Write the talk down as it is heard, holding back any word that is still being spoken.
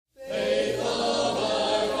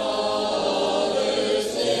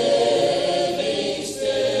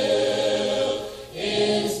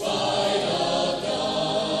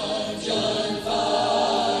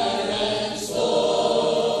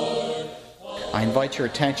I invite your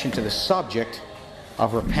attention to the subject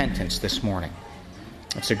of repentance this morning.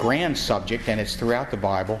 It's a grand subject, and it's throughout the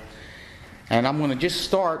Bible. And I'm going to just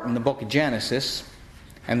start in the book of Genesis,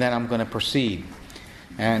 and then I'm going to proceed.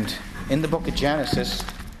 And in the book of Genesis,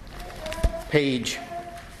 chapter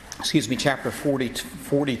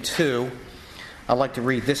 42, I'd like to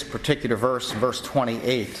read this particular verse, verse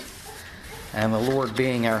 28. And the Lord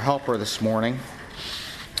being our helper this morning,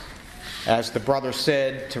 as the brother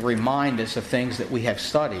said, to remind us of things that we have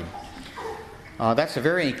studied. That's a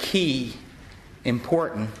very key,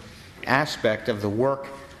 important aspect of the work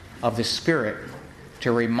of the Spirit,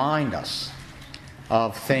 to remind us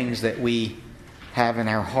of things that we have in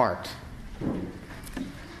our heart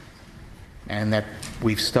and that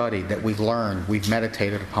we've studied, that we've learned, we've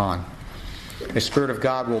meditated upon. The Spirit of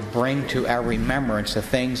God will bring to our remembrance the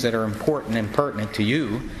things that are important and pertinent to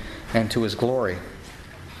you and to His glory.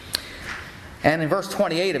 And in verse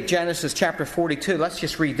 28 of Genesis chapter 42, let's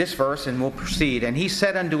just read this verse and we'll proceed. And he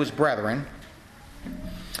said unto his brethren,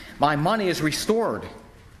 My money is restored,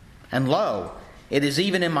 and lo, it is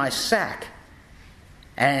even in my sack.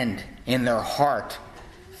 And in their heart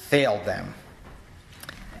failed them.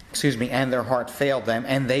 And their heart failed them,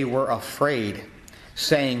 and they were afraid,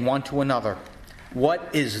 saying one to another,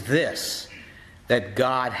 What is this that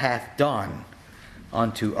God hath done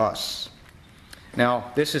unto us?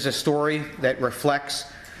 Now, this is a story that reflects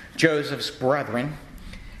Joseph's brethren,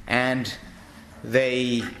 and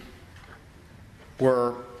they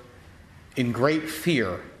were in great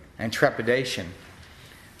fear and trepidation,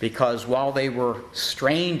 because while they were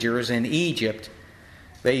strangers in Egypt,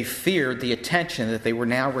 they feared the attention that they were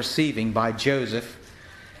now receiving by Joseph,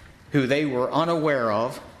 who they were unaware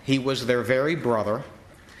of. He was their very brother.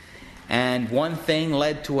 And one thing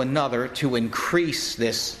led to another to increase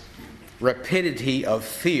this rapidity of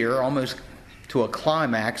fear, almost to a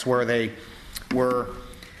climax where they were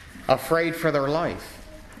afraid for their life.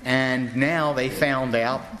 And now they found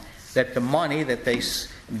out that the money that they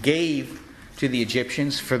gave to the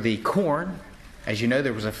Egyptians for the corn, as you know,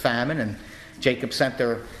 there was a famine, and Jacob sent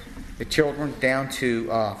the children down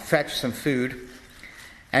to fetch some food.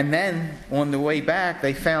 And then on the way back,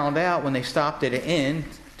 they found out when they stopped at an inn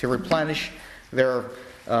to replenish the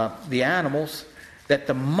animals, that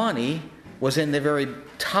the money was in the very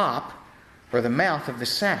top or the mouth of the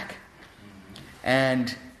sack.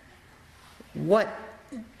 And what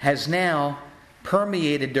has now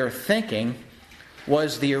permeated their thinking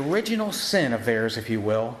was the original sin of theirs, if you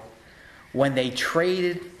will, when they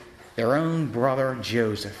traded their own brother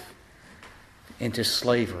Joseph into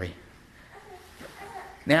slavery.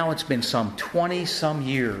 Now it's been some 20-some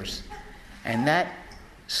years, and that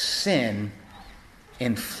sin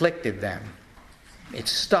inflicted them. It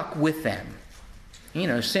stuck with them. You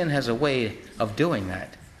know, sin has a way of doing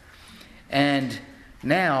that. And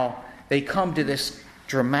now they come to this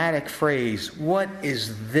dramatic phrase, what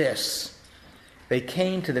is this? They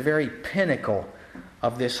came to the very pinnacle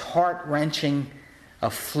of this heart-wrenching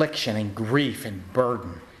affliction and grief and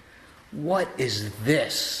burden. What is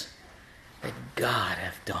this that God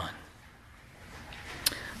hath done?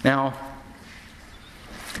 Now,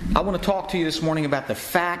 I want to talk to you this morning about the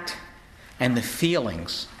fact and the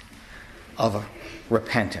feelings of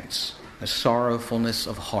repentance, the sorrowfulness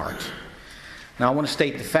of heart. Now, I want to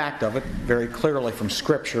state the fact of it very clearly from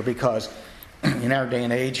Scripture, because in our day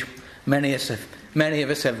and age, many of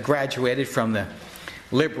us have graduated from the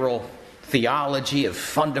liberal theology of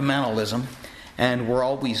fundamentalism, and we're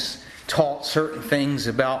always taught certain things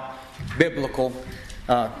about biblical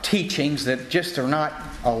teachings that just are not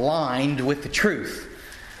aligned with the truth.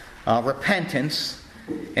 Repentance,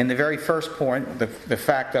 in the very first point, the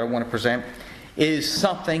fact that I want to present, is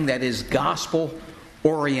something that is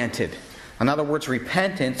gospel-oriented. In other words,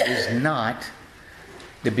 repentance is not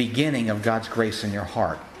the beginning of God's grace in your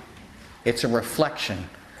heart. It's a reflection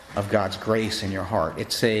of God's grace in your heart.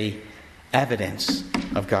 It's a evidence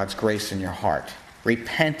of God's grace in your heart.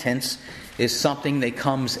 Repentance is something that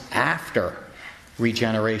comes after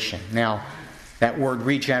regeneration. Now, that word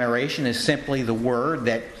regeneration is simply the word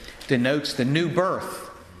that denotes the new birth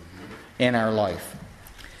in our life.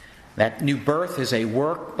 That new birth is a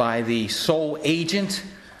work by the sole agent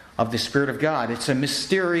of the Spirit of God. It's a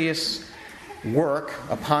mysterious work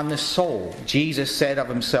upon the soul. Jesus said of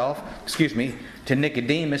himself, to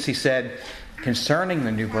Nicodemus, he said, concerning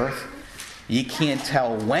the new birth, ye can't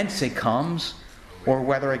tell whence it comes or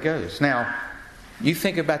whether it goes. Now, you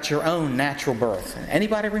think about your own natural birth.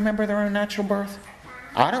 Anybody remember their own natural birth?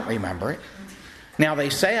 I don't remember it. Now,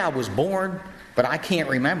 they say I was born, but I can't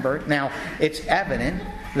remember it. Now, it's evident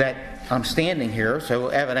that I'm standing here, so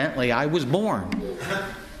evidently I was born.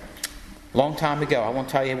 Long time ago. I won't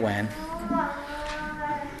tell you when.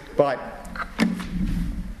 But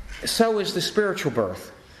so is the spiritual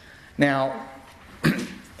birth. Now,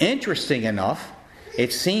 interesting enough,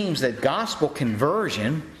 it seems that gospel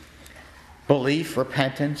conversion, belief,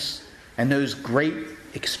 repentance, and those great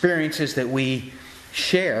experiences that we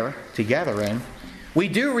share together in, we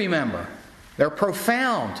do remember. They're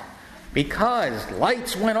profound because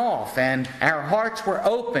lights went off and our hearts were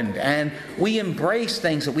opened and we embraced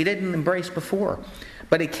things that we didn't embrace before.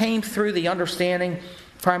 But it came through the understanding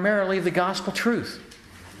primarily of the gospel truth.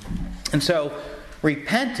 And so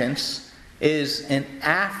repentance is an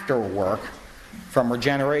afterwork from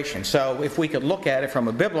regeneration. So if we could look at it from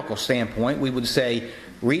a biblical standpoint, we would say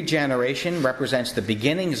regeneration represents the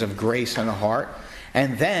beginnings of grace in the heart.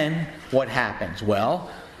 And then what happens?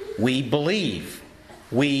 Well, we believe,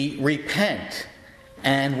 we repent,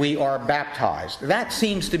 and we are baptized. That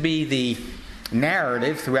seems to be the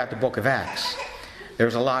narrative throughout the book of Acts.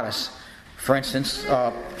 There's a lot of, for instance,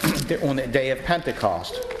 on the day of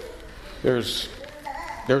Pentecost, there's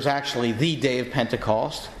actually the day of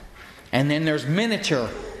Pentecost, and then there's miniature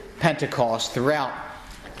Pentecost throughout,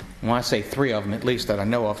 well, I say three of them at least that I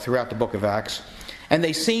know of throughout the book of Acts. And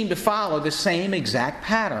they seem to follow the same exact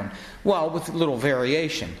pattern, well, with a little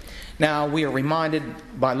variation. Now, we are reminded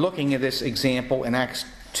by looking at this example in Acts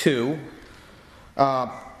 2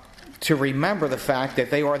 to remember the fact that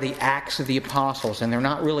they are the Acts of the Apostles, and they're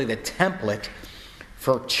not really the template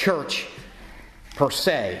for church per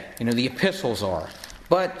se. You know, the epistles are.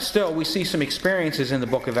 But still, we see some experiences in the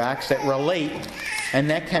book of Acts that relate, and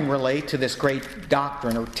that can relate to this great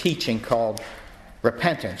doctrine or teaching called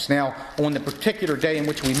repentance. Now, on the particular day in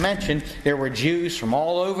which we mentioned, there were Jews from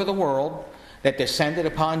all over the world that descended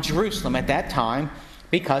upon Jerusalem at that time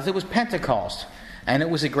because it was Pentecost. And it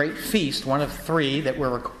was a great feast, one of three that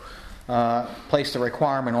were placed a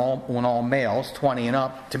requirement on all males, 20 and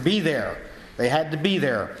up, to be there. They had to be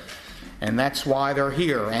there. And that's why they're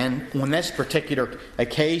here. And on this particular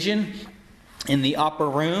occasion, in the upper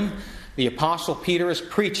room, the Apostle Peter is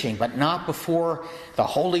preaching, but not before the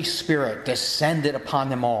Holy Spirit descended upon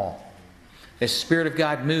them all. The Spirit of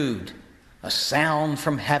God moved, a sound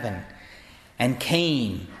from heaven, and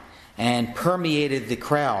came and permeated the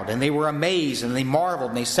crowd. And they were amazed and they marveled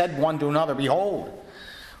and they said one to another, "Behold,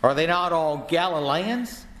 are they not all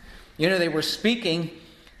Galileans?" You know, they were speaking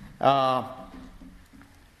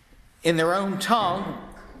in their own tongue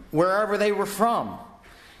wherever they were from.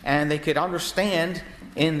 And they could understand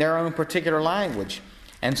in their own particular language.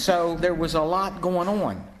 And so there was a lot going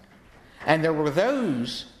on. And there were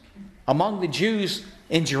those among the Jews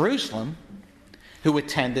in Jerusalem who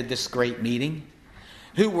attended this great meeting,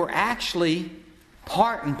 who were actually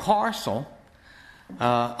part and parcel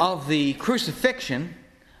of the crucifixion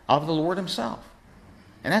of the Lord Himself.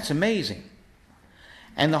 And that's amazing.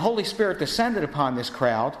 And the Holy Spirit descended upon this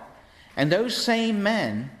crowd, and those same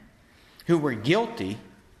men who were guilty,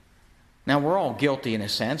 now we're all guilty in a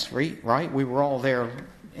sense, right? We were all there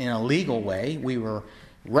in a legal way. We were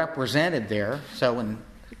represented there. So in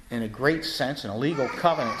a great sense, in a legal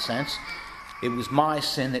covenant sense, it was my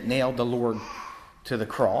sin that nailed the Lord to the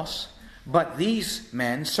cross. But these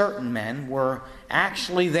men, certain men, were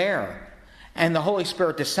actually there. And the Holy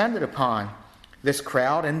Spirit descended upon this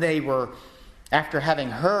crowd, and they were, after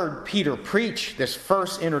having heard Peter preach this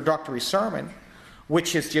first introductory sermon,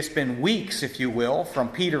 which has just been weeks, if you will, from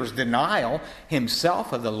Peter's denial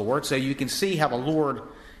himself of the Lord. So you can see how the Lord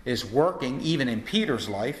is working even in Peter's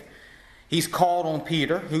life. He's called on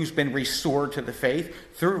Peter, who's been restored to the faith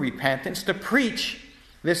through repentance, to preach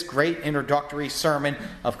this great introductory sermon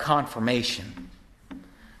of confirmation.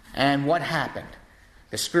 And what happened?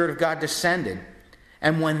 The Spirit of God descended.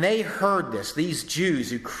 And when they heard this, these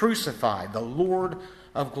Jews who crucified the Lord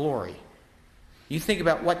of glory, you think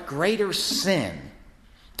about what greater sin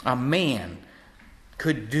a man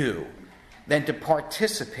could do than to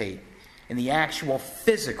participate in the actual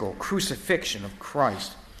physical crucifixion of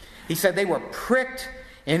Christ. He said they were pricked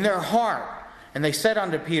in their heart. And they said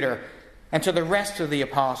unto Peter and to the rest of the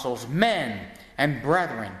apostles, "Men and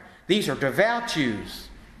brethren," these are devout Jews.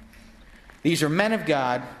 These are men of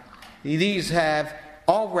God. These have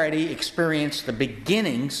already experienced the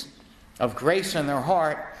beginnings of grace in their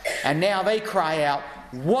heart. And now they cry out,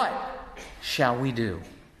 "What shall we do?"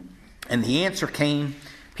 And the answer came.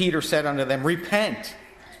 Peter said unto them, "Repent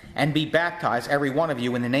and be baptized, every one of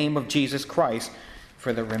you, in the name of Jesus Christ,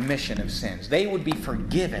 for the remission of sins." They would be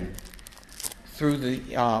forgiven through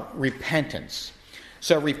the repentance.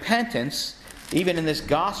 So repentance, even in this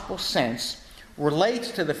gospel sense, relates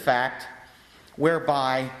to the fact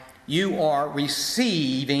whereby you are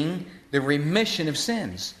receiving the remission of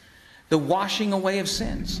sins. the washing away of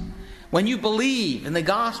sins. When you believe in the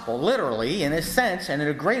gospel, literally, in a sense, and in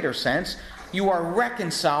a greater sense, you are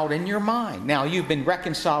reconciled in your mind. Now, you've been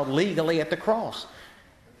reconciled legally at the cross.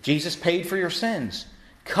 Jesus paid for your sins.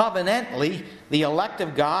 Covenantally, the elect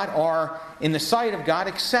of God are, in the sight of God,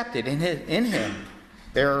 accepted in Him.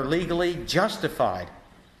 They're legally justified.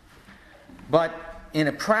 But in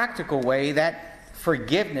a practical way, that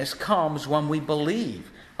forgiveness comes when we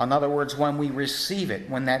believe. In other words, when we receive it,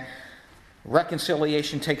 when that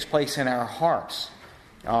reconciliation takes place in our hearts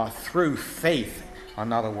through faith,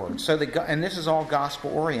 in other words. And this is all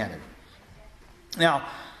gospel-oriented. Now,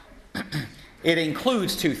 it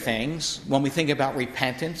includes two things when we think about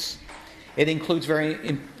repentance. It includes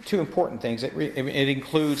two important things. It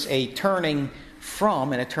includes a turning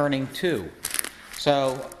from and a turning to.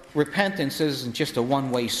 So, repentance isn't just a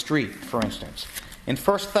one-way street, for instance. In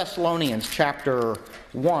 1 Thessalonians chapter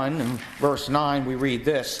 1 and verse 9, we read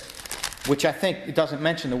this, which I think it doesn't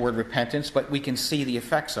mention the word repentance, but we can see the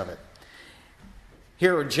effects of it.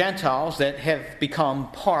 Here are Gentiles that have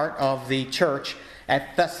become part of the church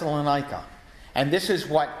at Thessalonica. And this is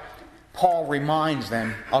what Paul reminds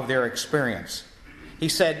them of their experience. He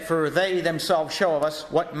said, "For they themselves show of us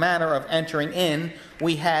what manner of entering in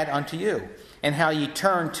we had unto you, and how ye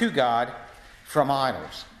turned to God from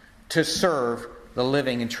idols, to serve the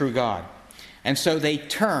living and true God." And so they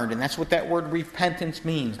turned, and that's what that word repentance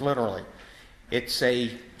means, literally. It's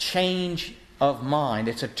a change of mind.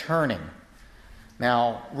 It's a turning.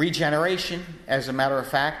 Now, regeneration, as a matter of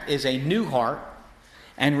fact, is a new heart,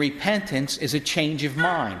 and repentance is a change of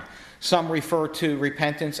mind. Some refer to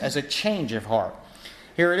repentance as a change of heart.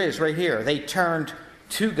 Here it is, right here. They turned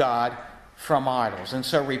to God from idols. And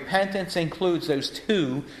so repentance includes those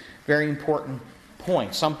two very important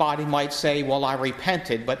points. Somebody might say, well, I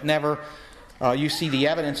repented, but never you see the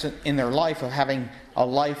evidence in their life of having a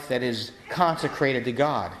life that is consecrated to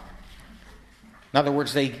God. In other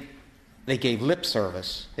words, they gave lip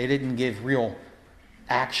service. They didn't give real,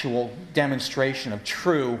 actual demonstration of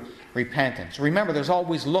true repentance. Remember, there's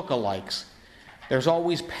always lookalikes. There's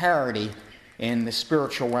always parody in the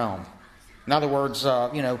spiritual realm. In other words,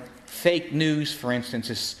 fake news, for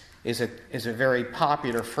instance, is a very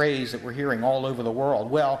popular phrase that we're hearing all over the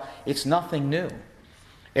world. Well, it's nothing new.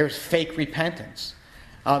 There's fake repentance.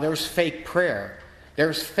 There's fake prayer.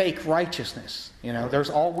 There's fake righteousness. There's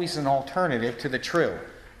always an alternative to the true.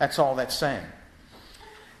 That's all that's saying.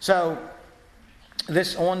 So,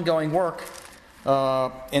 this ongoing work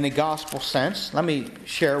in a gospel sense, let me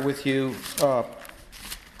share with you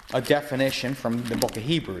a definition from the book of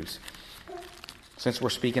Hebrews, since we're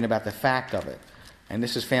speaking about the fact of it. And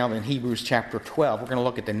this is found in Hebrews chapter 12. We're going to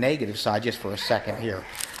look at the negative side just for a second here.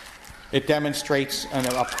 It demonstrates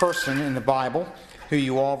a person in the Bible who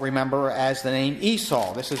you all remember as the name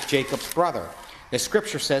Esau. This is Jacob's brother. The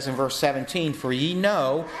scripture says in verse 17, "For ye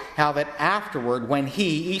know how that afterward, when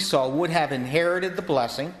he, Esau, would have inherited the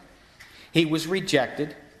blessing, he was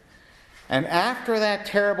rejected. And after that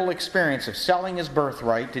terrible experience of selling his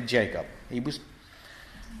birthright to Jacob," he was,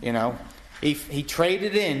 he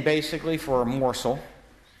traded in basically for a morsel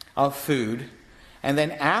of food. And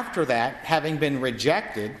then after that, having been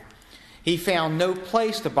rejected, he found no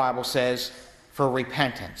place, the Bible says, for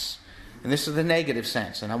repentance. And this is the negative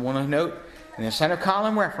sense. And I want to note, in the center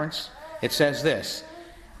column reference, it says this,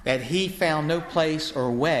 that he found no place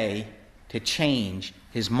or way to change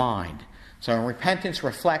his mind. So repentance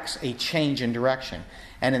reflects a change in direction.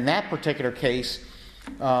 And in that particular case,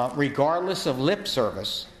 regardless of lip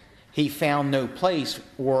service, he found no place,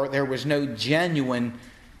 or there was no genuine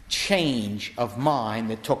change of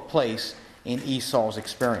mind that took place in Esau's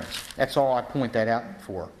experience. That's all I point that out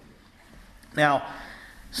for. Now,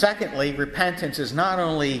 secondly, repentance is not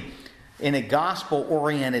only in a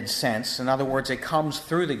gospel-oriented sense. In other words, it comes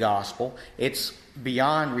through the gospel. It's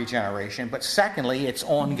beyond regeneration. But secondly, it's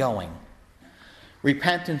ongoing.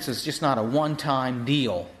 Repentance is just not a one-time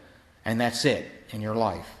deal, and that's it in your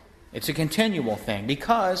life. It's a continual thing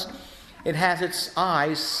because it has its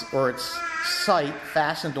eyes or its sight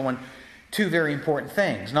fastened on two very important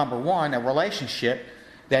things. Number one, a relationship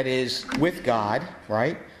that is with God,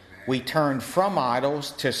 right? We turn from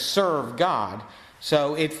idols to serve God.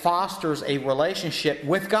 So it fosters a relationship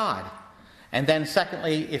with God. And then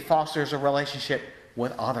secondly, it fosters a relationship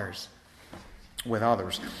with others.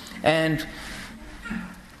 And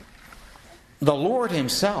the Lord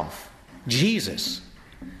himself, Jesus,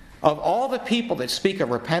 of all the people that speak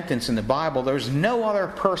of repentance in the Bible, there's no other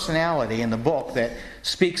personality in the book that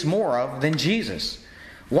speaks more of than Jesus.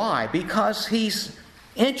 Why? Because he's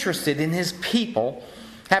interested in his people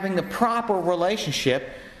having the proper relationship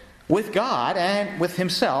with God and with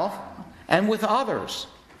himself and with others.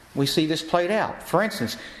 We see this played out. For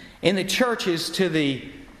instance, in the churches to the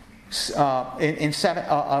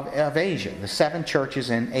of Asia, the 7 churches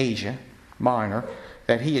in Asia Minor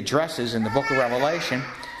that he addresses in the book of Revelation,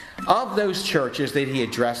 of those churches that he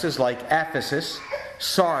addresses, like Ephesus,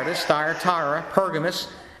 Sardis, Thyatira, Pergamos,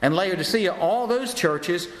 and Laodicea, all those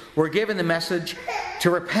churches were given the message to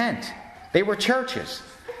repent. They were churches.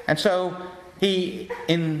 And so he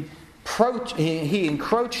encroached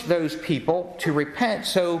those people to repent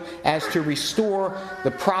so as to restore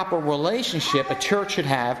the proper relationship a church should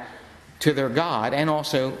have to their God and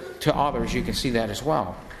also to others. You can see that as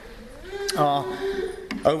well.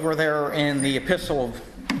 Over there in the Epistle of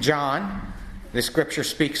John, the Scripture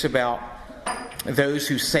speaks about those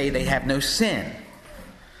who say they have no sin.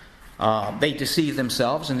 They deceive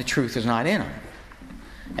themselves and the truth is not in them.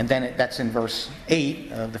 And then that's in verse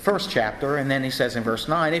 8 of the first chapter. And then he says in verse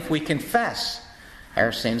 9, if we confess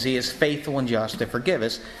our sins, he is faithful and just to forgive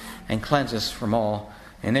us and cleanse us from all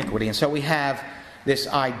iniquity. And so we have this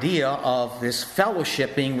idea of this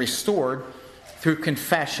fellowship being restored through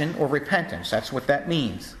confession or repentance. That's what that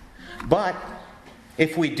means. But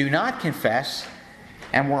if we do not confess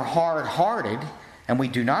and we're hard-hearted and we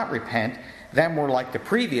do not repent, then we're like the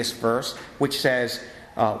previous verse, which says,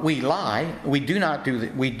 we lie, we do not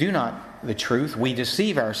the truth, we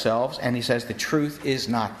deceive ourselves, and he says the truth is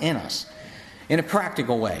not in us. In a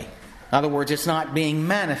practical way. In other words, it's not being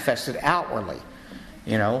manifested outwardly.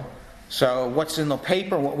 So what's in the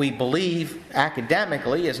paper, what we believe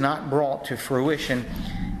academically, is not brought to fruition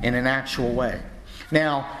in an actual way.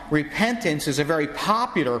 Now, repentance is a very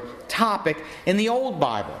popular topic in the Old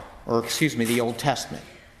Bible, the Old Testament.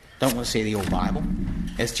 Don't want to say the Old Bible.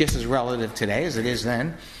 It's just as relative today as it is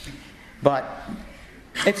then. But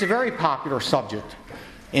it's a very popular subject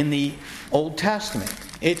in the Old Testament.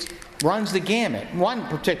 It runs the gamut. One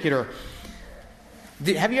particular...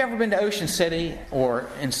 Have you ever been to Ocean City or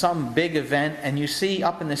in some big event and you see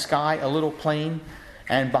up in the sky a little plane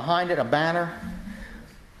and behind it a banner?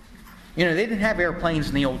 They didn't have airplanes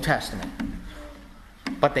in the Old Testament.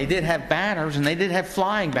 But they did have banners, and they did have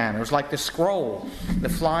flying banners, like the scroll, the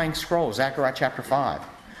flying scroll, Zechariah chapter 5.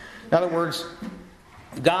 In other words,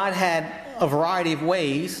 God had a variety of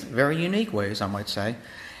ways, very unique ways, I might say,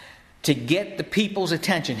 to get the people's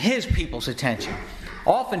attention, his people's attention,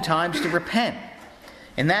 oftentimes to repent.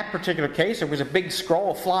 In that particular case, there was a big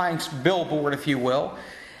scroll, a flying billboard, if you will,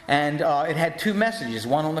 and it had 2 messages,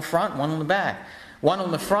 one on the front, one on the back. One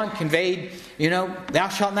on the front conveyed, thou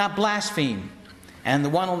shalt not blaspheme. And the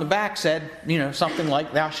one on the back said, something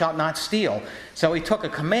like, thou shalt not steal. So he took a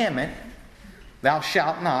commandment, thou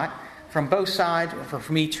shalt not, from both sides, or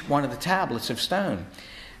from each one of the tablets of stone,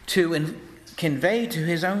 to convey to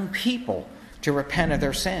his own people to repent of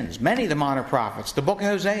their sins. Many of the minor prophets, the book of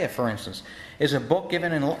Hosea, for instance, is a book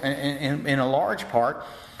given in a large part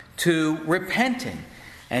to repenting,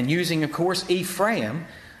 and using, of course, Ephraim,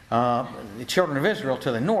 the children of Israel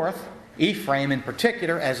to the north, Ephraim in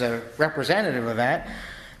particular as a representative of that,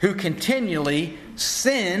 who continually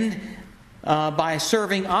sinned by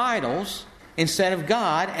serving idols instead of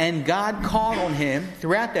God, and God called on him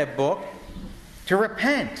throughout that book to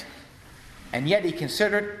repent. And yet he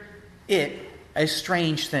considered it a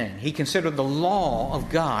strange thing. He considered the law of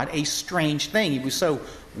God a strange thing. He was so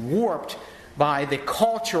warped by the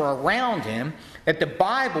culture around him that the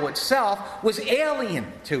Bible itself was alien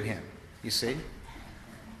to him, you see.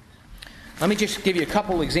 Let me just give you a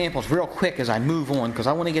couple examples real quick as I move on, because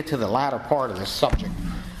I want to get to the latter part of this subject.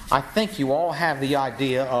 I think you all have the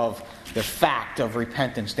idea of the fact of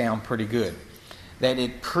repentance down pretty good. That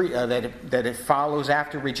it follows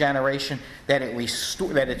after regeneration, that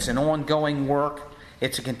it's an ongoing work,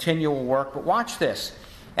 it's a continual work. But watch this,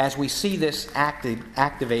 as we see this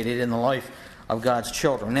activated in the life of God's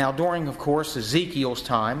children. Now, during, of course, Ezekiel's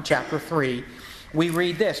time, chapter 3, we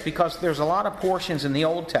read this, because there's a lot of portions in the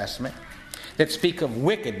Old Testament that speak of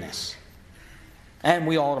wickedness. And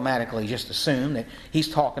we automatically just assume that he's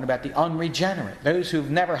talking about the unregenerate, those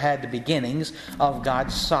who've never had the beginnings of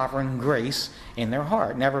God's sovereign grace in their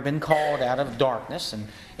heart, never been called out of darkness and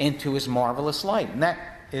into his marvelous light. And that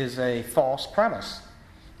is a false premise.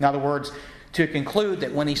 In other words, to conclude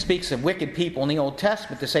that when he speaks of wicked people in the Old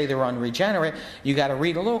Testament to say they're unregenerate, you got to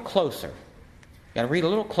read a little closer. You got to read a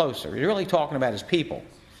little closer. You're really talking about his people.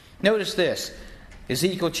 Notice this,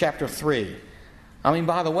 Ezekiel chapter 3.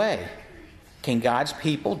 By the way, can God's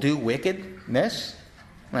people do wickedness?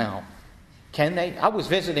 Well, can they? I was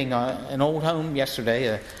visiting an old home yesterday,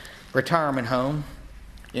 a retirement home.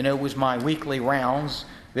 It was my weekly rounds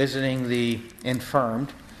visiting the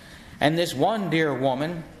infirmed. And this one dear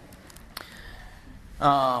woman,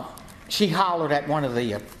 she hollered at one of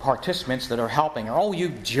the participants that are helping her, "Oh, you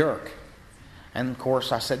jerk." And of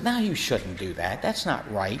course I said, "No, you shouldn't do that. That's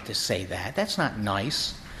not right to say that. That's not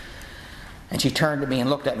nice." And she turned to me and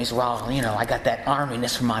looked at me and said, "Well, I got that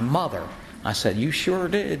arminess from my mother." I said, "You sure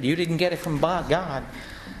did. You didn't get it from God.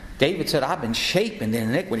 David said, I've been shapen in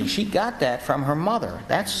iniquity." She got that from her mother.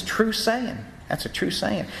 That's true saying. That's a true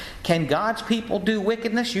saying. Can God's people do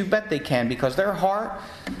wickedness? You bet they can, because their heart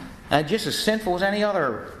is just as sinful as any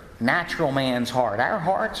other natural man's heart. Our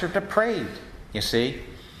hearts are depraved, you see.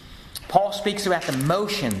 Paul speaks about the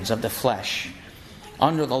motions of the flesh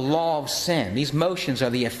under the law of sin. These motions are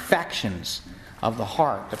the affections of the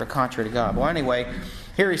heart that are contrary to God. Well, anyway,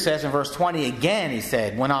 here he says in verse 20 again, he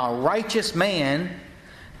said, "When a righteous man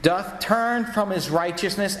doth turn from his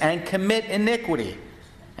righteousness and commit iniquity,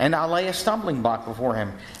 and I'll lay a stumbling block before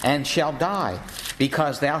him, and shall die,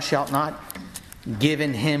 because thou shalt not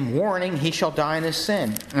given him warning, he shall die in his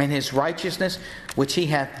sin, and his righteousness which he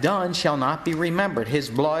hath done shall not be remembered. His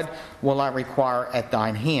blood will I require at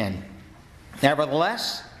thine hand.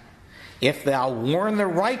 Nevertheless, if thou warn the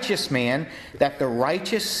righteous man that the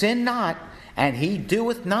righteous sin not, and he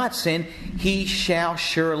doeth not sin, he shall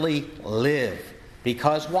surely live."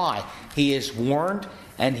 Because why? He is warned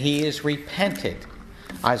and he is repented.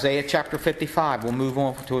 Isaiah chapter 55. We'll move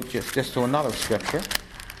on to just to another scripture,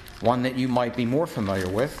 one that you might be more familiar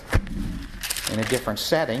with in a different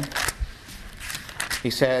setting.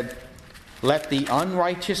 He said, "Let the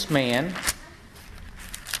unrighteous man,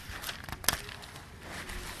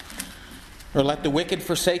 or let the wicked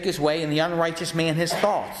forsake his way, and the unrighteous man his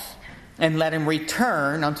thoughts, and let him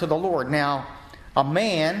return unto the Lord." Now, a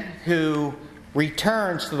man who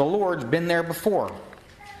returns to the Lord's been there before.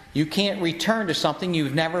 You can't return to something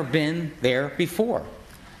you've never been there before.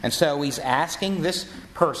 And so he's asking this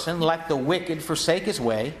person, let the wicked forsake his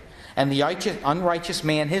way, and the unrighteous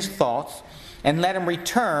man his thoughts, and let him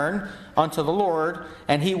return unto the Lord,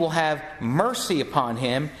 and he will have mercy upon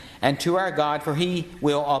him, and to our God, for he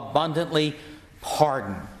will abundantly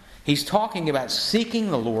pardon. He's talking about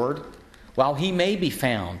seeking the Lord while he may be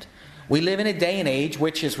found. We live in a day and age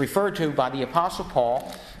which is referred to by the Apostle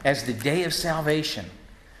Paul as the day of salvation.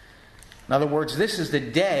 In other words, this is the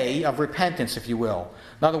day of repentance, if you will.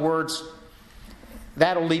 In other words,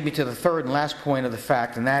 that'll lead me to the third and last point of the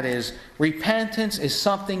fact, and that is repentance is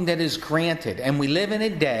something that is granted. And we live in a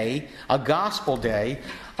day, a gospel day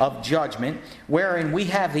of judgment, wherein we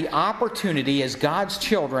have the opportunity as God's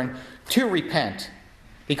children to repent.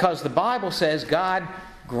 Because the Bible says God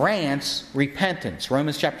grants repentance.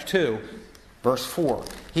 Romans chapter 2, verse 4.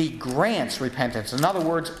 He grants repentance. In other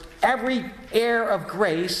words, every heir of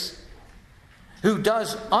grace who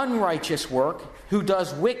does unrighteous work, who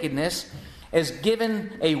does wickedness, is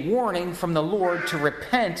given a warning from the Lord to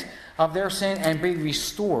repent of their sin and be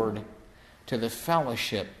restored to the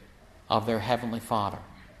fellowship of their Heavenly Father.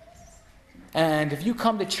 And if you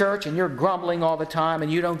come to church and you're grumbling all the time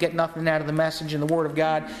and you don't get nothing out of the message and the Word of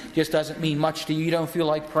God just doesn't mean much to you, you don't feel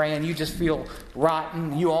like praying, you just feel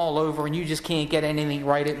rotten, you all over, and you just can't get anything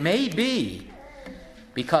right, it may be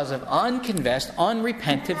because of unconfessed,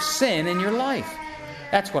 unrepentive sin in your life.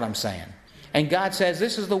 That's what I'm saying. And God says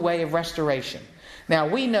this is the way of restoration. Now,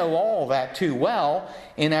 we know all that too well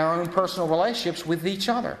in our own personal relationships with each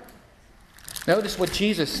other. Notice what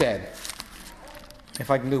Jesus said. If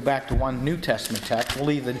I can go back to one New Testament text, we'll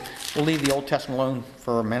leave the Old Testament alone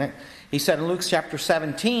for a minute. He said in Luke chapter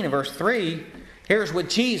 17 and verse 3, here's what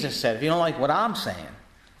Jesus said. If you don't like what I'm saying,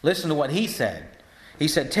 listen to what he said. He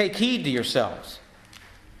said, "Take heed to yourselves.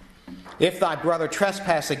 If thy brother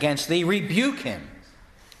trespass against thee, rebuke him."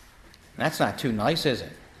 That's not too nice, is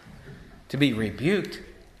it? To be rebuked.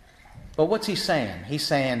 But what's he saying? He's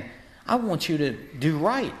saying, I want you to do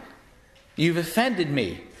right. You've offended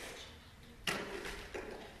me.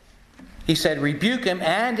 He said, rebuke him,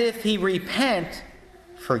 and if he repent,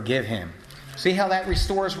 forgive him. See how that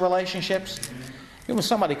restores relationships? When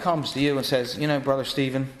somebody comes to you and says, Brother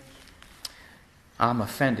Stephen, I'm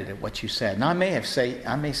offended at what you said. And I may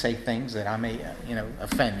say things that I may,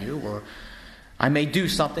 offend you, or I may do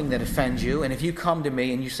something that offends you. And if you come to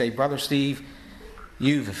me and you say, Brother Steve,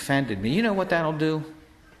 you've offended me, you know what that'll do?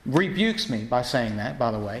 Rebukes me by saying that,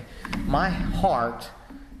 by the way. My heart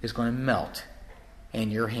is going to melt in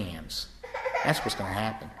your hands. That's what's going to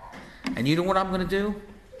happen. And you know what I'm going to do?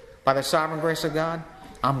 By the sovereign grace of God,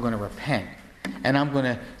 I'm going to repent. And I'm going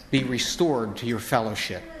to be restored to your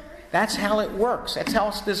fellowship. That's how it works. That's how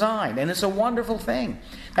it's designed. And it's a wonderful thing.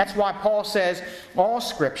 That's why Paul says all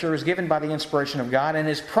Scripture is given by the inspiration of God and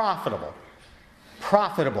is profitable.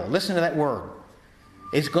 Profitable. Listen to that word.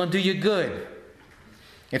 It's going to do you good.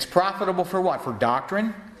 It's profitable for what? For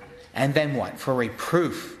doctrine. And then what? For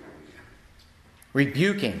reproof,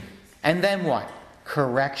 rebuking. And then what?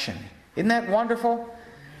 Correction. Isn't that wonderful?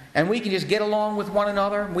 And we can just get along with one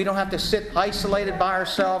another. We don't have to sit isolated by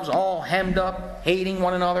ourselves, all hemmed up, hating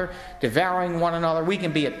one another, devouring one another. We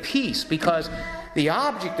can be at peace because the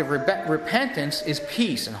object of repentance is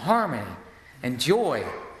peace and harmony and joy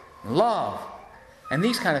and love and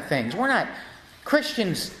these kind of things. We're not,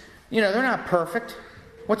 Christians, they're not perfect.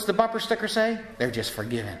 What's the bumper sticker say? They're just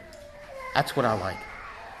forgiven. That's what I like.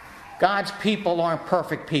 God's people aren't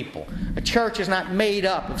perfect people. A church is not made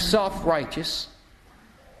up of self-righteous,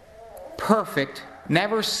 perfect,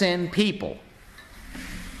 never sinned people.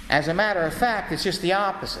 As a matter of fact, it's just the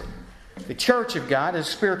opposite. The church of God is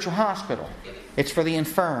a spiritual hospital. It's for the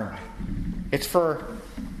infirm. It's for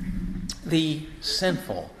the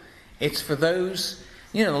sinful. It's for those,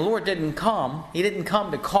 the Lord didn't come. He didn't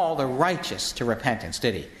come to call the righteous to repentance,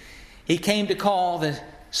 did He? He came to call the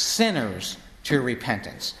sinners to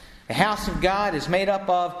repentance. The house of God is made up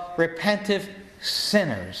of repentive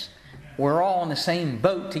sinners. We're all in the same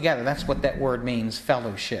boat together. That's what that word means,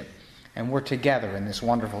 fellowship. And we're together in this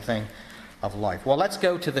wonderful thing of life. Well, let's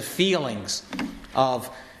go to the feelings of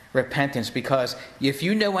repentance, because if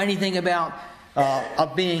you know anything about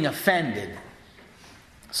of being offended,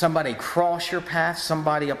 somebody cross your path,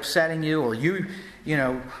 somebody upsetting you, or you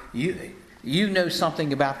know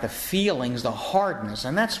something about the feelings, the hardness.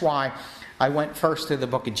 And that's why I went first to the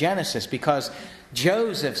book of Genesis, because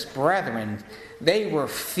Joseph's brethren, they were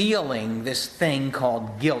feeling this thing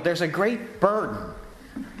called guilt. There's a great burden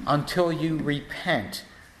until you repent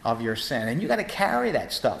of your sin. And you got to carry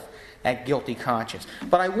that stuff, that guilty conscience.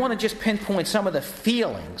 But I want to just pinpoint some of the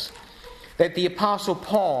feelings that the Apostle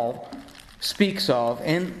Paul speaks of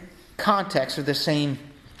in context of the same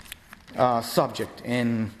subject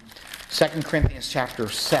in 2 Corinthians chapter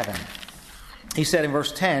 7. He said in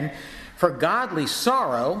verse 10, "For godly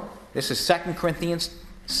sorrow," this is 2 Corinthians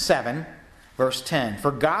 7, verse 10,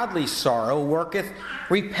 "For godly sorrow worketh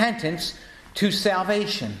repentance to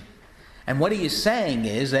salvation." And what he is saying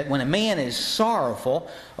is that when a man is sorrowful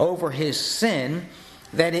over his sin,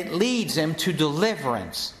 that it leads him to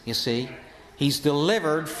deliverance, you see. He's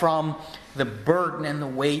delivered from the burden and the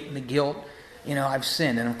weight and the guilt. I've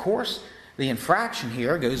sinned. And of course, the infraction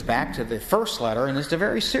here goes back to the first letter, and it's a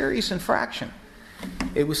very serious infraction.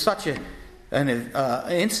 It was such an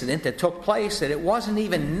incident that took place that it wasn't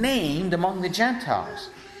even named among the Gentiles.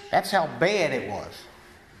 That's how bad it was.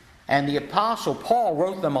 And the Apostle Paul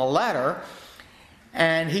wrote them a letter,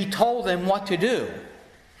 and he told them what to do.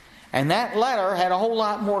 And that letter had a whole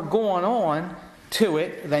lot more going on to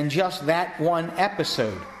it than just that one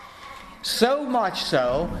episode. So much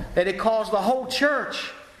so that it caused the whole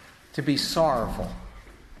church to be sorrowful.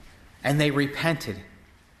 And they repented.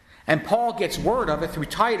 And Paul gets word of it through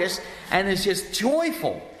Titus and is just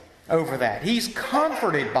joyful over that. He's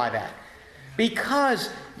comforted by that, because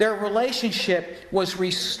their relationship was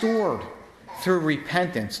restored through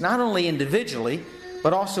repentance, not only individually,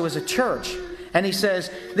 but also as a church. And he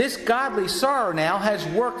says, this godly sorrow now has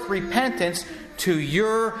worked repentance to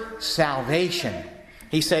your salvation.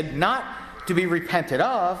 He said, not to be repented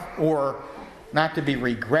of, or not to be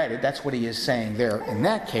regretted. That's what he is saying there in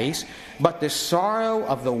that case. But the sorrow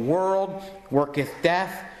of the world worketh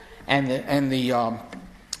death, and the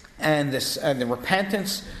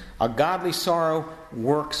repentance, a godly sorrow,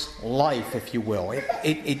 works life, if you will.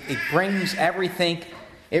 It brings everything.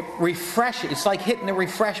 It refreshes. It's like hitting the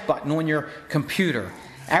refresh button on your computer.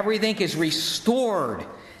 Everything is restored,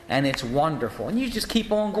 and it's wonderful. And you just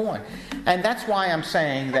keep on going. And that's why I'm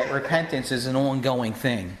saying that repentance is an ongoing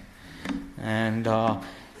thing. And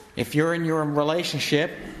if you're in your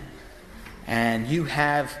relationship and you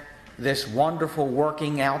have this wonderful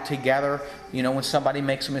working out together, when somebody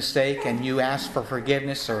makes a mistake and you ask for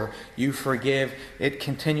forgiveness or you forgive, it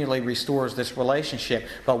continually restores this relationship.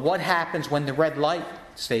 But what happens when the red light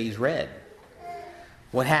stays red?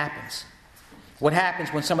 What happens? What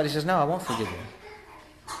happens when somebody says, no, I won't forgive you?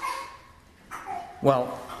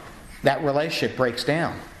 Well, that relationship breaks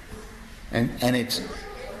down. And it's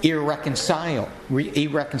irreconcilable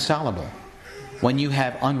when you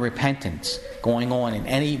have unrepentance going on in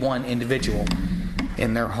any one individual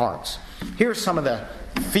in their hearts. Here's some of the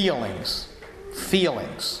feelings.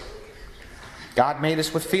 God made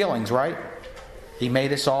us with feelings, right? He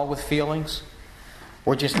made us all with feelings.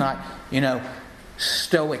 We're just not,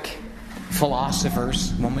 stoic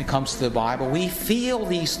philosophers when it comes to the Bible. We feel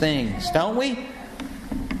these things, don't we?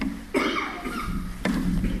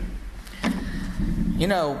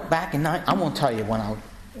 Back in I won't tell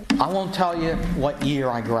you what year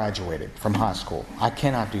I graduated from high school. I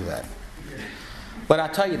cannot do that. But I'll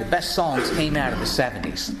tell you, the best songs came out of the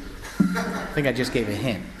 70s. I think I just gave a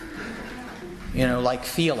hint. Like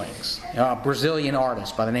Feelings. A Brazilian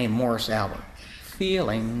artist by the name Morris Albert.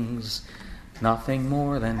 Feelings, nothing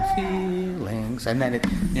more than feelings. And then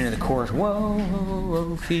the chorus, whoa, whoa,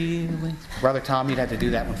 whoa, feelings. Brother Tom, you'd have to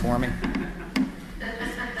do that one for me.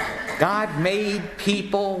 God made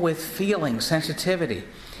people with feelings, sensitivity.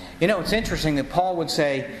 It's interesting that Paul would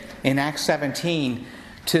say in Acts 17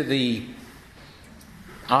 to the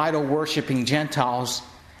idol-worshipping Gentiles,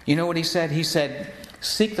 you know what he said? He said,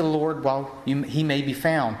 seek the Lord while he may be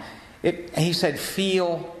found. He said,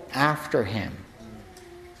 feel after him.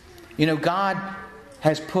 God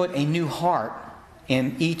has put a new heart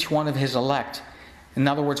in each one of his elect. In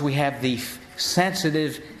other words, we have the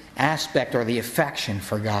sensitive aspect or the affection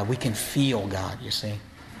for God. We can feel God, you see.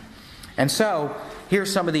 And so,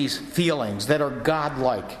 here's some of these feelings that are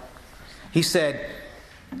God-like. He said,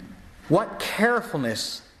 what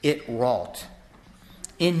carefulness it wrought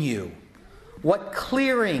in you. What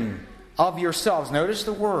clearing of yourselves. Notice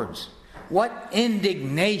the words. What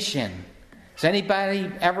indignation. Has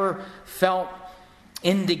anybody ever felt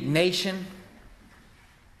indignation?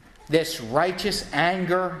 This righteous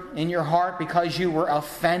anger in your heart because you were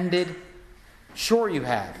offended? Sure you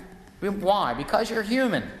have. Why? Because you're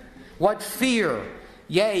human. What fear.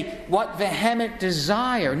 Yea, what vehement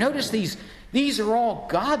desire. Notice these are all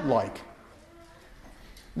God-like.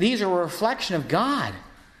 These are a reflection of God.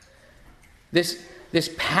 This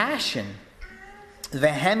passion,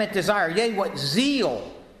 vehement desire. Yea, what zeal.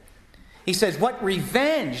 He says, what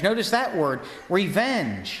revenge. Notice that word,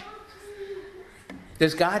 revenge.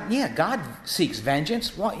 Does God? Yeah, God seeks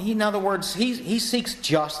vengeance. Well, in other words, He seeks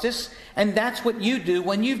justice, and that's what you do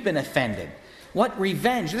when you've been offended. What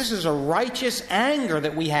revenge? This is a righteous anger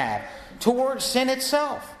that we have towards sin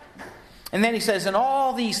itself. And then he says, in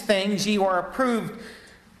all these things ye are approved.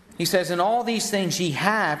 He says, in all these things ye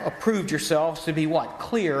have approved yourselves to be what?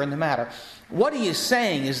 Clear in the matter. What he is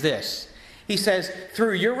saying is this. He says,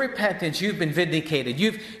 through your repentance you've been vindicated.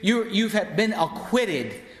 You've been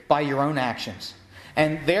acquitted by your own actions.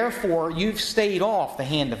 And therefore, you've stayed off the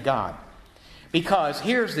hand of God. Because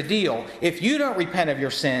here's the deal. If you don't repent of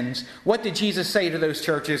your sins, what did Jesus say to those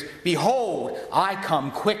churches? Behold, I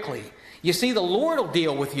come quickly. You see, the Lord will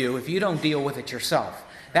deal with you if you don't deal with it yourself.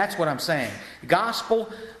 That's what I'm saying.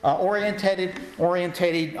 Gospel-orientated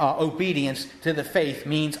obedience to the faith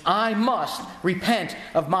means I must repent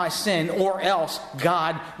of my sin or else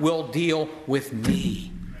God will deal with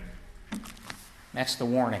me. That's the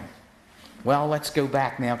warning. Well, let's go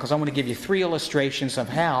back now because I want to give you 3 illustrations of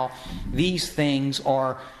how these things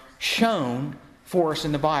are shown for us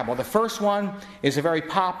in the Bible. The first one is a very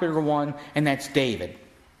popular one, and that's David.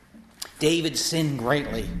 David sinned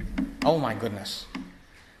greatly. Oh my goodness.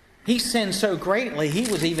 He sinned so greatly,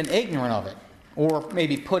 he was even ignorant of it. Or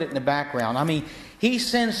maybe put it in the background. I mean, he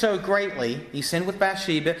sinned so greatly. He sinned with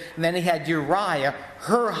Bathsheba, and then he had Uriah,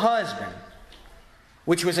 her husband,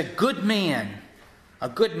 which was a good man. A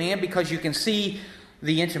good man, because you can see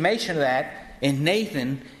the intimation of that in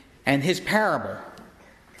Nathan and his parable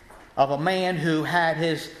of a man who had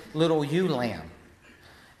his little ewe lamb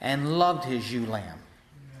and loved his ewe lamb.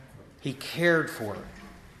 He cared for it.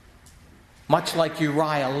 Much like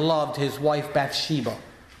Uriah loved his wife Bathsheba.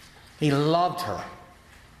 He loved her.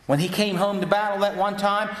 When he came home to battle that one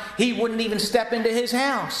time, he wouldn't even step into his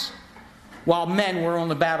house while men were on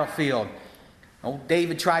the battlefield. Old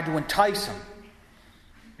David tried to entice him,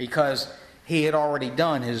 because he had already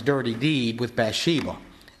done his dirty deed with Bathsheba,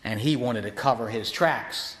 and he wanted to cover his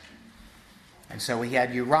tracks. And so he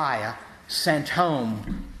had Uriah sent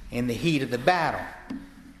home in the heat of the battle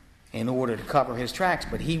in order to cover his tracks,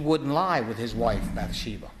 but he wouldn't lie with his wife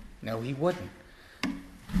Bathsheba. No, he wouldn't.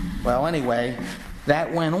 Well, anyway,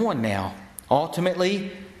 that went on now.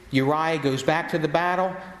 Ultimately, Uriah goes back to the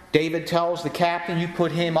battle. David tells the captain, you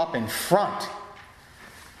put him up in front.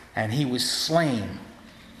 And he was slain.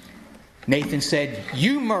 Nathan said,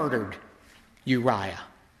 you murdered Uriah.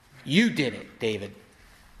 You did it, David.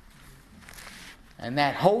 And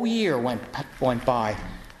that whole year went by.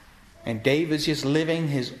 And David's just living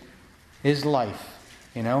his life.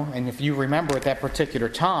 And if you remember at that particular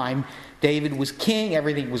time, David was king.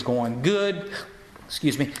 Everything was going good.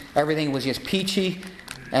 Everything was just peachy.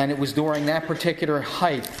 And it was during that particular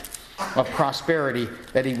height of prosperity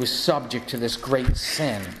that he was subject to this great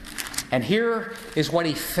sin. And here is what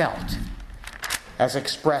he felt, as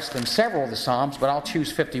expressed in several of the Psalms, but I'll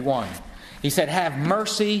choose 51. He said, have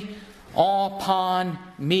mercy upon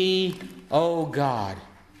me, O God.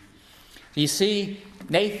 You see,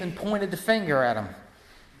 Nathan pointed the finger at him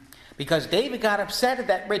Because David got upset at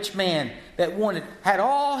that rich man that had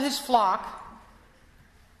all his flock.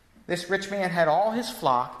 This rich man had all his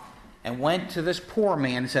flock and went to this poor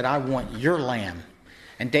man and said, I want your lamb.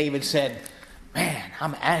 And David said, man,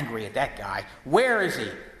 I'm angry at that guy. Where is he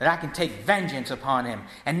that I can take vengeance upon him?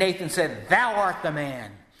 And Nathan said, thou art the man.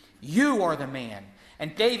 You are the man.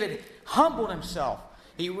 And David humbled himself.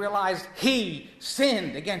 He realized he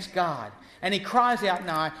sinned against God. And he cries out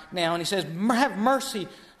now and he says, have mercy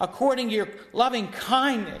according to your loving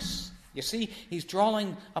kindness. You see, he's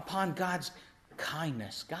drawing upon God's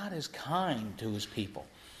kindness. God is kind to his people.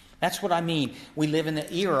 That's what I mean. We live in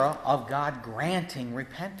the era of God granting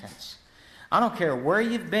repentance. I don't care where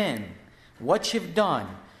you've been, what you've done.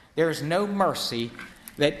 There's no mercy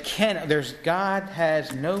that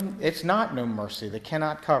it's not no mercy that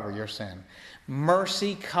cannot cover your sin.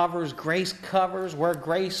 Mercy covers, grace covers.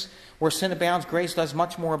 Where sin abounds, grace does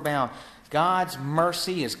much more abound. God's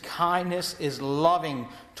mercy, His kindness is loving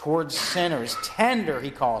towards sinners. Tender, He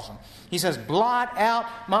calls them. He says, blot out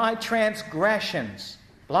my transgressions.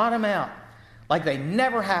 Blot them out like they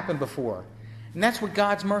never happened before. And that's what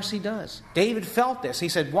God's mercy does. David felt this. He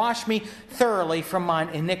said, wash me thoroughly from mine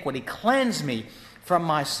iniquity. Cleanse me from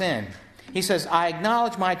my sin. He says, I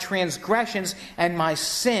acknowledge my transgressions, and my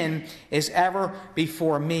sin is ever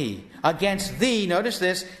before me. Against thee, notice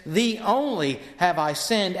this, thee only have I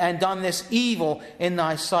sinned and done this evil in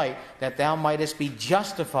thy sight, that thou mightest be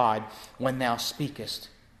justified when thou speakest.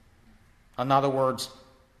 In other words,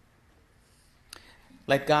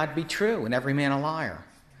 let God be true and every man a liar.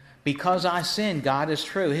 Because I sinned, God is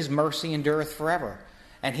true. His mercy endureth forever.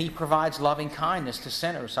 And He provides loving kindness to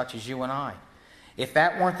sinners such as you and I. If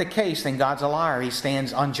that weren't the case, then God's a liar. He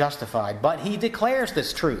stands unjustified. But He declares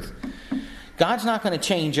this truth. God's not going to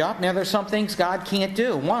change up. Now, there's some things God can't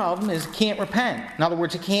do. One of them is He can't repent. In other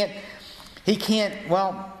words, He can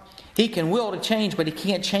will to change, but He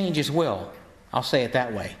can't change His will. I'll say it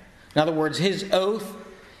that way. In other words, His oath,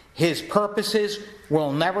 His purposes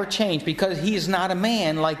will never change, because He is not a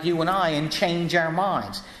man like you and I and change our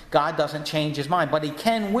minds. God doesn't change His mind, but He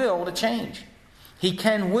can will to change. He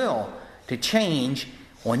can will to change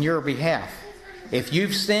on your behalf. If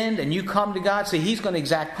you've sinned and you come to God, see, He's going to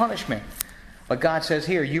exact punishment. But God says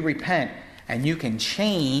here, you repent and you can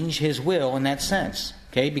change His will in that sense.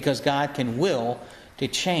 Okay? Because God can will to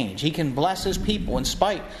change. He can bless His people in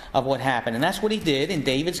spite of what happened. And that's what He did in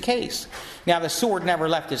David's case. Now, the sword never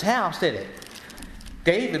left his house, did it?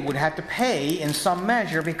 David would have to pay in some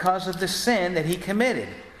measure because of the sin that he committed.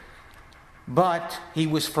 But he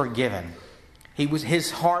was forgiven. His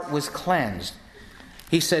heart was cleansed.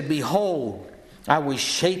 He said, behold, I was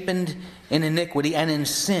shapen in iniquity, and in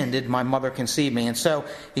sin did my mother conceive me. And so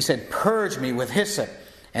he said, purge me with hyssop,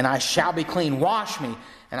 and I shall be clean. Wash me,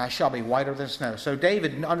 and I shall be whiter than snow. So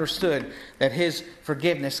David understood that his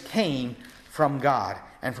forgiveness came from God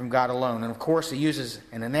and from God alone. And of course, he uses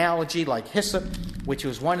an analogy like hyssop, which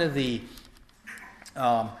was one of the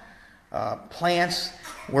plants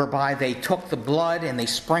whereby they took the blood and they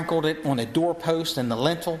sprinkled it on the doorpost and the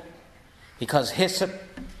lintel, because hyssop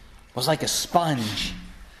was like a sponge,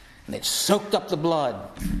 and it soaked up the blood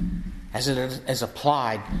as it is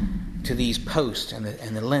applied to these posts and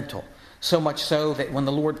the lintel. So much so that when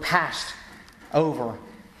the Lord passed over,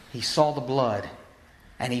 He saw the blood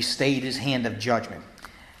and He stayed His hand of judgment.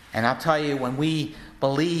 And I'll tell you, when we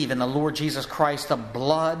believe in the Lord Jesus Christ, the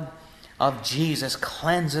blood of Jesus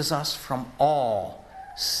cleanses us from all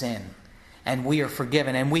sin. And we are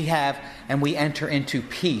forgiven. And we enter into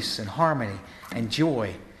peace and harmony and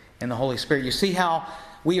joy in the Holy Spirit. You see how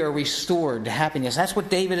we are restored to happiness. That's what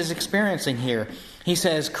David is experiencing here. He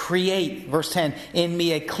says, create, verse 10, in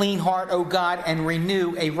me a clean heart, O God, and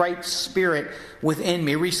renew a right spirit within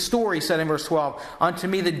me. Restore, he said in verse 12, unto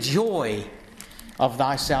me the joy of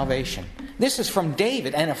thy salvation. This is from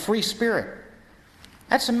David and a free spirit.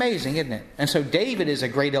 That's amazing, isn't it? And so David is a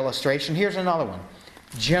great illustration. Here's another one.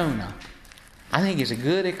 Jonah. I think is a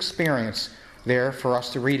good experience there for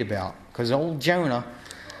us to read about. Because old Jonah,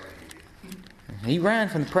 he ran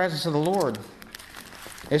from the presence of the Lord.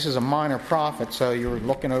 This is a minor prophet, so you're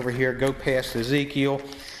looking over here, go past Ezekiel,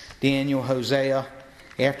 Daniel, Hosea,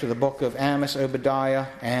 after the book of Amos, Obadiah,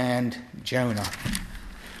 and Jonah.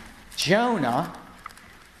 Jonah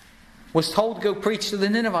was told to go preach to the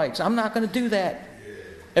Ninevites. I'm not going to do that.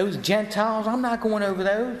 Those Gentiles, I'm not going over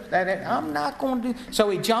those. I'm not going to do. So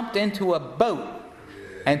he jumped into a boat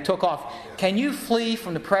and took off. Can you flee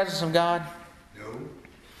from the presence of God? No.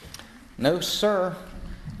 No, sir.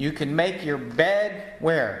 You can make your bed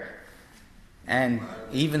where? And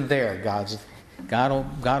even there, God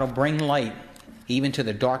will bring light even to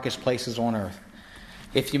the darkest places on earth.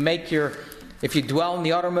 If you dwell in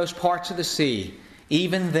the uttermost parts of the sea,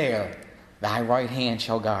 even there thy right hand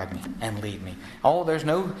shall guide me and lead me. Oh, there's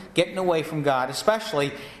no getting away from God,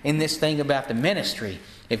 especially in this thing about the ministry.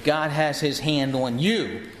 If God has His hand on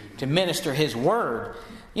you to minister His word,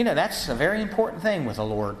 that's a very important thing with the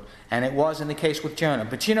Lord. And it was in the case with Jonah.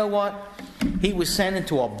 But you know what? He was sent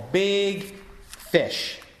into a big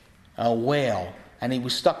fish, a whale, and he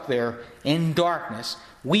was stuck there in darkness,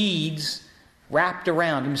 weeds wrapped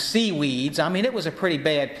around him, seaweeds. I mean, it was a pretty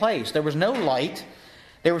bad place. There was no light.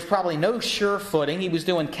 There was probably no sure footing. He was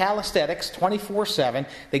doing calisthenics 24/7.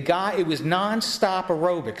 It was non-stop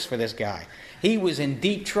aerobics for this guy. He was in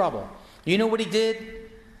deep trouble. You know what he did?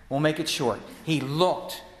 We'll make it short. He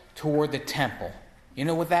looked toward the temple. You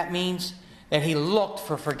know what that means? That he looked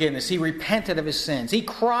for forgiveness. He repented of his sins. He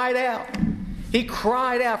cried out. He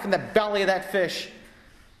cried out from the belly of that fish.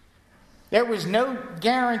 There was no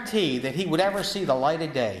guarantee that he would ever see the light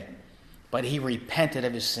of day. But he repented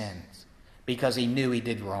of his sins because he knew he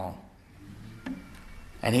did wrong.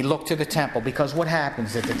 And he looked to the temple, because what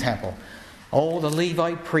happens at the temple? Oh, the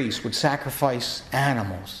Levite priest would sacrifice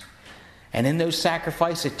animals. And in those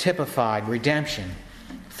sacrifices it typified redemption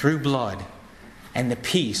through blood and the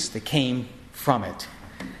peace that came from it.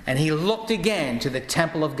 And he looked again to the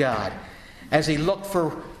temple of God as he looked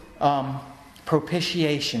for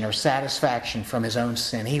propitiation or satisfaction from his own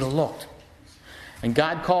sin. He looked. And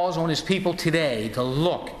God calls on His people today to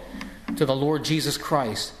look to the Lord Jesus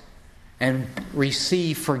Christ and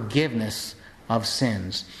receive forgiveness of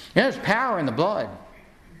sins. There's power in the blood.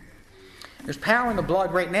 There's power in the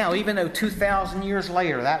blood right now, even though 2,000 years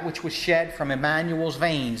later, that which was shed from Emmanuel's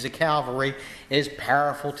veins at Calvary is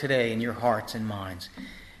powerful today in your hearts and minds.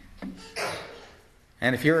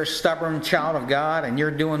 And if you're a stubborn child of God and you're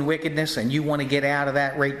doing wickedness and you want to get out of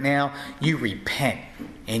that right now, you repent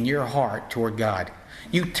in your heart toward God.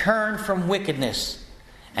 You turn from wickedness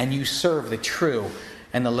and you serve the true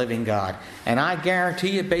and the living God. And I guarantee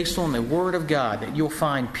you, based on the Word of God, that you'll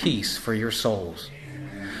find peace for your souls.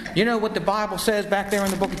 You know what the Bible says back there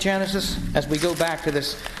in the book of Genesis? As we go back to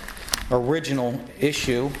this original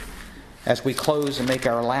issue, as we close and make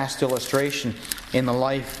our last illustration in the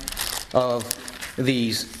life of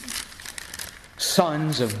these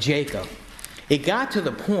sons of Jacob. It got to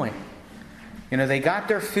the point, they got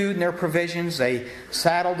their food and their provisions, they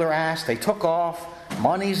saddled their ass, they took off,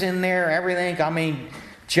 money's in there, everything. I mean,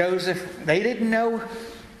 Joseph, they didn't know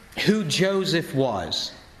who Joseph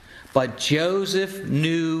was. But Joseph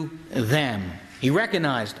knew them. He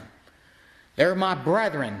recognized them. They're my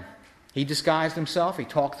brethren. He disguised himself. He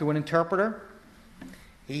talked through an interpreter.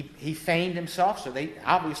 He feigned himself, so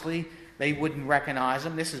they wouldn't recognize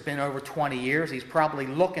him. This has been over 20 years. He's probably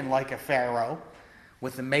looking like a pharaoh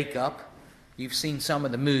with the makeup. You've seen some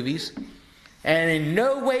of the movies. And in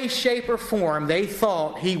no way, shape, or form they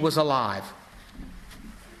thought he was alive.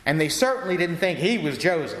 And they certainly didn't think he was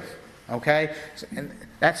Joseph. Okay? And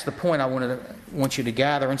that's the point I want you to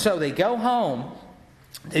gather. And so they go home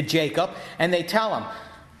to Jacob and they tell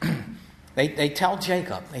him, they tell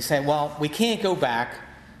Jacob, they say, well, we can't go back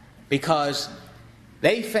because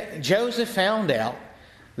Joseph found out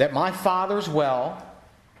that my father's well.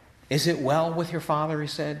 Is it well with your father, he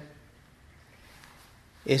said?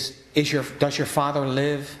 Does your father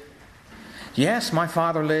live? Yes, my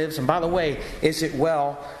father lives. And by the way, is it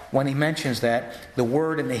well? When he mentions that, the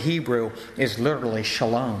word in the Hebrew is literally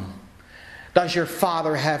shalom. Does your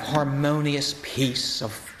father have harmonious peace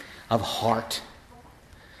of heart?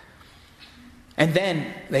 And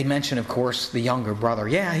then they mention, of course, the younger brother.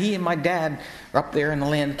 Yeah, he and my dad are up there in the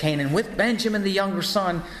land of Canaan with Benjamin, the younger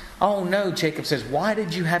son. Oh no, Jacob says, why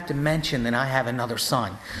did you have to mention that I have another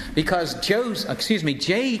son? Because Jacob,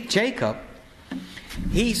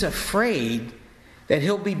 he's afraid that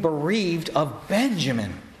he'll be bereaved of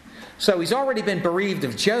Benjamin. So he's already been bereaved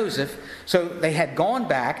of Joseph. So they had gone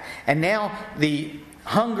back, and now the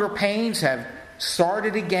hunger pains have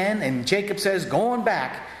started again. And Jacob says, go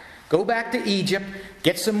back to Egypt,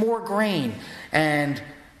 get some more grain. And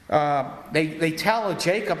they tell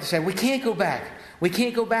Jacob, they say, we can't go back. We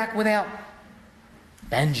can't go back without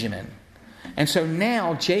Benjamin. And so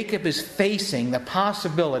now Jacob is facing the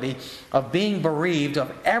possibility of being bereaved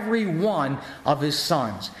of every one of his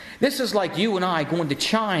sons. This is like you and I going to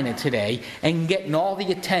China today and getting all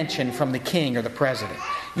the attention from the king or the president.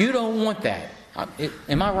 You don't want that.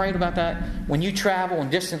 Am I right about that? When you travel in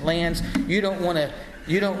distant lands, you don't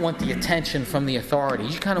want the attention from the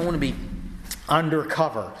authorities. You kind of want to be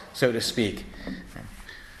undercover, so to speak.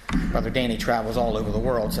 Brother Danny travels all over the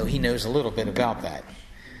world, so he knows a little bit about that.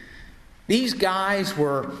 These guys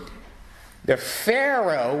were The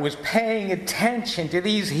Pharaoh was paying attention to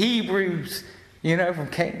these Hebrews, from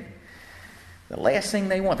Canaan. The last thing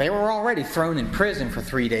they want. They were already thrown in prison for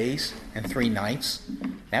 3 days and 3 nights.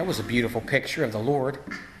 That was a beautiful picture of the Lord.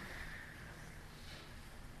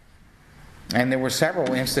 And there were several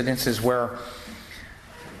incidences where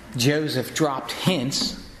Joseph dropped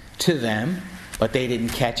hints to them, but they didn't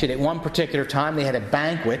catch it. At one particular time, they had a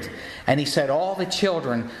banquet, and he set all the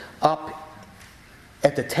children up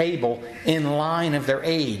at the table in line of their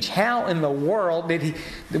age. How in the world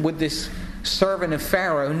would this servant of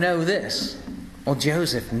Pharaoh know this? Well,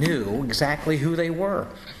 Joseph knew exactly who they were.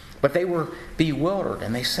 But they were bewildered,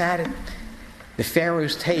 and they sat at the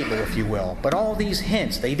Pharaoh's table, if you will. But all these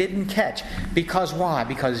hints they didn't catch. Because why?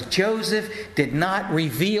 Because Joseph did not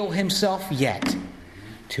reveal himself yet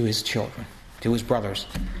to his children, to his brothers.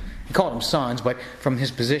 He called them sons, but from his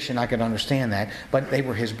position I could understand that. But they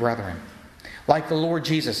were his brethren. Like the Lord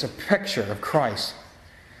Jesus, a picture of Christ.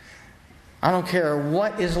 I don't care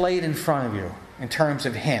what is laid in front of you in terms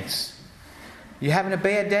of hints. You having a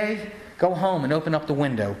bad day? Go home and open up the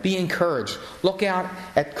window. Be encouraged. Look out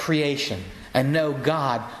at creation and know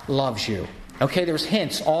God loves you. Okay, there's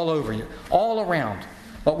hints all over you, all around.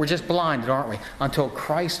 But we're just blinded, aren't we? Until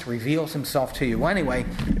Christ reveals himself to you. Well, anyway,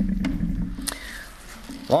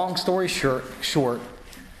 long story short,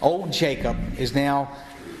 old Jacob is now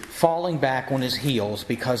falling back on his heels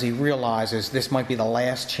because he realizes this might be the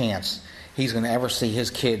last chance he's going to ever see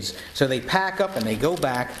his kids. So they pack up and they go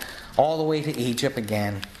back all the way to Egypt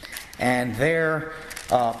again. And there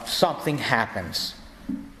something happens.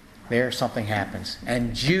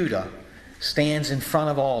 And Judah stands in front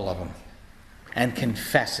of all of them and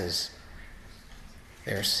confesses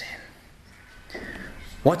their sin.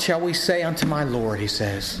 What shall we say unto my Lord, he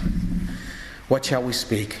says. What shall we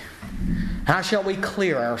speak? How shall we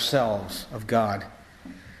clear ourselves of God?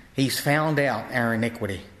 He's found out our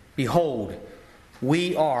iniquity. Behold,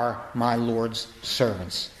 we are my Lord's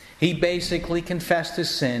servants. He basically confessed his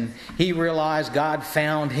sin. He realized God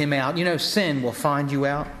found him out. Sin will find you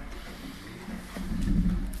out.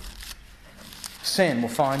 Sin will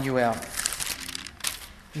find you out.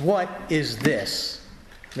 What is this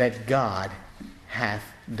that God hath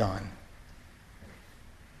done?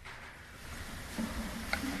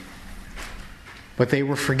 But they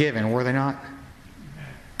were forgiven, were they not?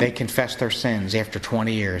 They confessed their sins after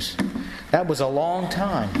 20 years. That was a long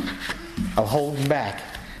time of holding back,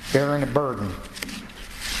 bearing a burden.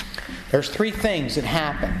 There's 3 things that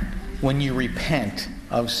happen when you repent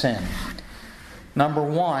of sin. Number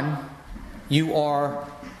 1, you are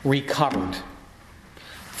recovered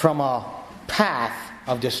from a path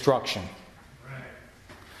of destruction.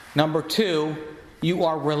 Number 2, you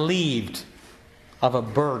are relieved of a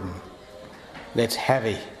burden that's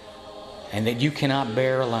heavy and that you cannot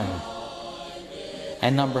bear alone.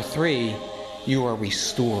 And number 3, you are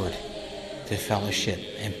restored to fellowship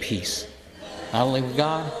and peace. Not only with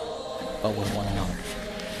God, but with one another.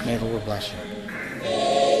 May the Lord bless you.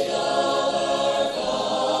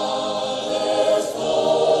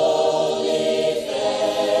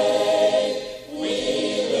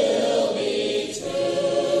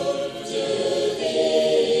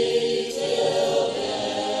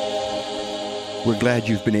 We're glad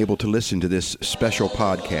you've been able to listen to this special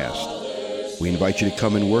podcast. We invite you to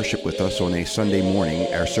come and worship with us on a Sunday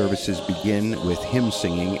morning. Our services begin with hymn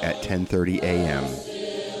singing at 10:30 a.m.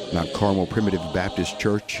 Mount Carmel Primitive Baptist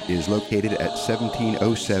Church is located at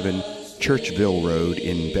 1707 Churchville Road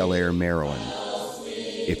in Bel Air, Maryland.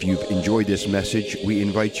 If you've enjoyed this message, we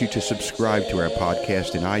invite you to subscribe to our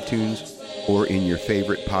podcast in iTunes or in your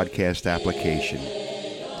favorite podcast application.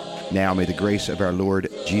 Now may the grace of our Lord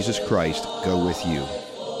Jesus Christ go with you.